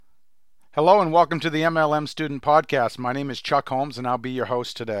Hello and welcome to the MLM Student Podcast. My name is Chuck Holmes and I'll be your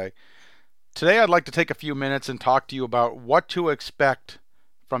host today. Today I'd like to take a few minutes and talk to you about what to expect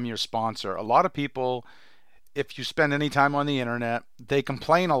from your sponsor. A lot of people, if you spend any time on the internet, they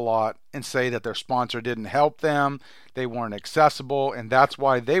complain a lot and say that their sponsor didn't help them, they weren't accessible, and that's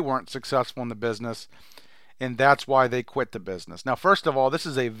why they weren't successful in the business, and that's why they quit the business. Now, first of all, this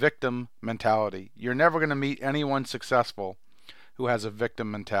is a victim mentality. You're never going to meet anyone successful who has a victim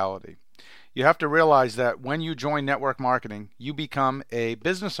mentality. You have to realize that when you join network marketing, you become a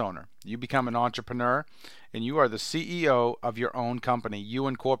business owner. You become an entrepreneur, and you are the CEO of your own company, you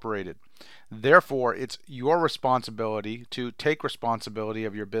incorporated. Therefore, it's your responsibility to take responsibility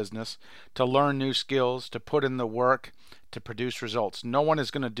of your business, to learn new skills, to put in the work, to produce results. No one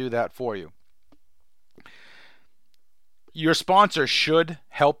is going to do that for you. Your sponsor should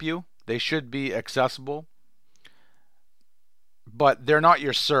help you. They should be accessible, but they're not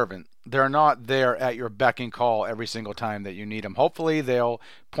your servant. They're not there at your beck and call every single time that you need them. Hopefully, they'll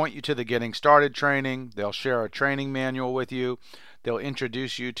point you to the Getting Started training. They'll share a training manual with you. They'll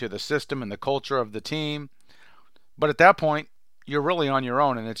introduce you to the system and the culture of the team. But at that point, you're really on your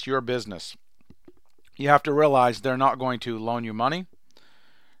own and it's your business. You have to realize they're not going to loan you money.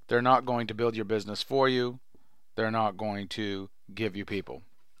 They're not going to build your business for you. They're not going to give you people.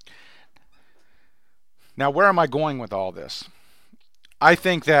 Now, where am I going with all this? I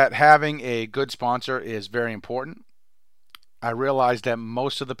think that having a good sponsor is very important. I realize that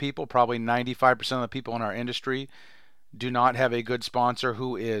most of the people, probably 95% of the people in our industry, do not have a good sponsor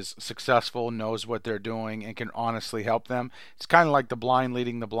who is successful, knows what they're doing, and can honestly help them. It's kind of like the blind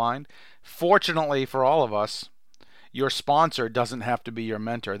leading the blind. Fortunately for all of us, your sponsor doesn't have to be your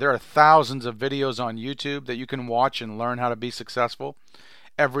mentor. There are thousands of videos on YouTube that you can watch and learn how to be successful.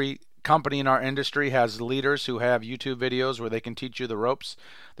 Every company in our industry has leaders who have YouTube videos where they can teach you the ropes.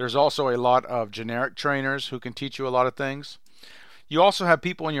 There's also a lot of generic trainers who can teach you a lot of things. You also have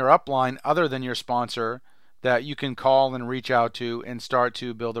people in your upline other than your sponsor that you can call and reach out to and start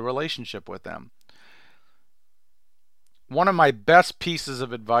to build a relationship with them. One of my best pieces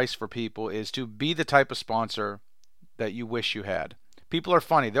of advice for people is to be the type of sponsor that you wish you had. People are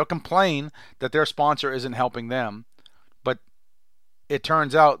funny. They'll complain that their sponsor isn't helping them, but it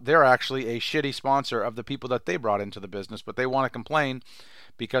turns out they're actually a shitty sponsor of the people that they brought into the business, but they want to complain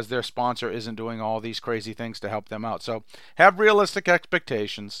because their sponsor isn't doing all these crazy things to help them out. So have realistic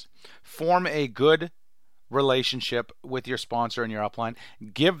expectations. Form a good relationship with your sponsor and your upline.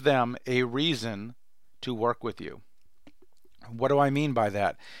 Give them a reason to work with you. What do I mean by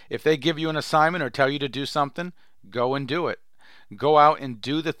that? If they give you an assignment or tell you to do something, go and do it. Go out and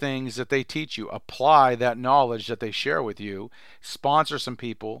do the things that they teach you. Apply that knowledge that they share with you. Sponsor some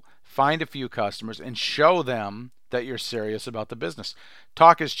people. Find a few customers and show them that you're serious about the business.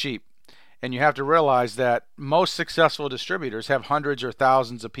 Talk is cheap. And you have to realize that most successful distributors have hundreds or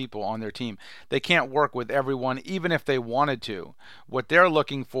thousands of people on their team. They can't work with everyone even if they wanted to. What they're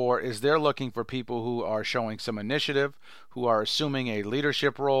looking for is they're looking for people who are showing some initiative, who are assuming a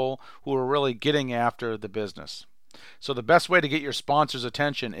leadership role, who are really getting after the business. So the best way to get your sponsor's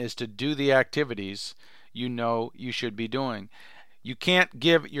attention is to do the activities you know you should be doing. You can't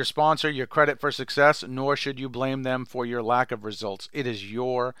give your sponsor your credit for success, nor should you blame them for your lack of results. It is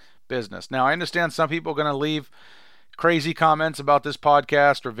your business. Now, I understand some people are going to leave crazy comments about this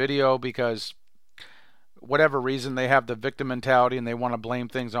podcast or video because whatever reason they have the victim mentality and they want to blame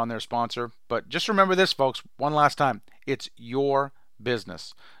things on their sponsor. But just remember this, folks, one last time. It's your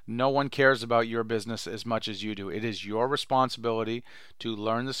business. No one cares about your business as much as you do. It is your responsibility to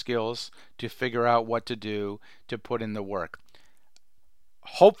learn the skills, to figure out what to do, to put in the work.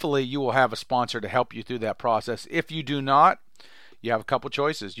 Hopefully you will have a sponsor to help you through that process. If you do not, you have a couple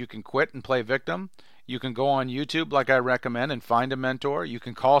choices. You can quit and play victim. You can go on YouTube like I recommend and find a mentor. You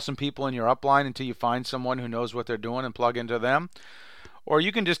can call some people in your upline until you find someone who knows what they're doing and plug into them. Or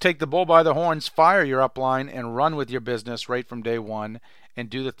you can just take the bull by the horns, fire your upline, and run with your business right from day one and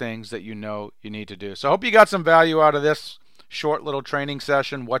do the things that you know you need to do. So I hope you got some value out of this short little training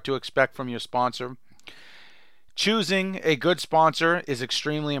session, what to expect from your sponsor. Choosing a good sponsor is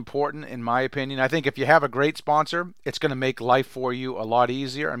extremely important in my opinion. I think if you have a great sponsor, it's going to make life for you a lot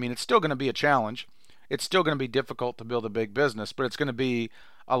easier. I mean, it's still going to be a challenge. It's still going to be difficult to build a big business, but it's going to be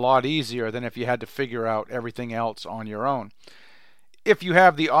a lot easier than if you had to figure out everything else on your own. If you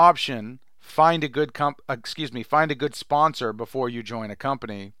have the option, find a good find a good sponsor before you join a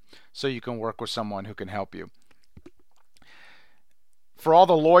company so you can work with someone who can help you. For all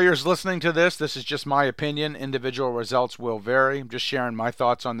the lawyers listening to this, this is just my opinion. Individual results will vary. I'm just sharing my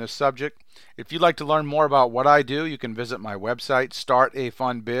thoughts on this subject. If you'd like to learn more about what I do, you can visit my website,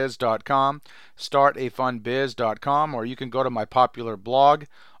 startafunbiz.com, or you can go to my popular blog,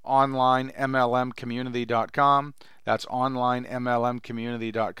 onlinemlmcommunity.com. That's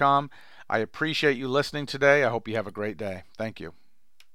onlinemlmcommunity.com. I appreciate you listening today. I hope you have a great day. Thank you.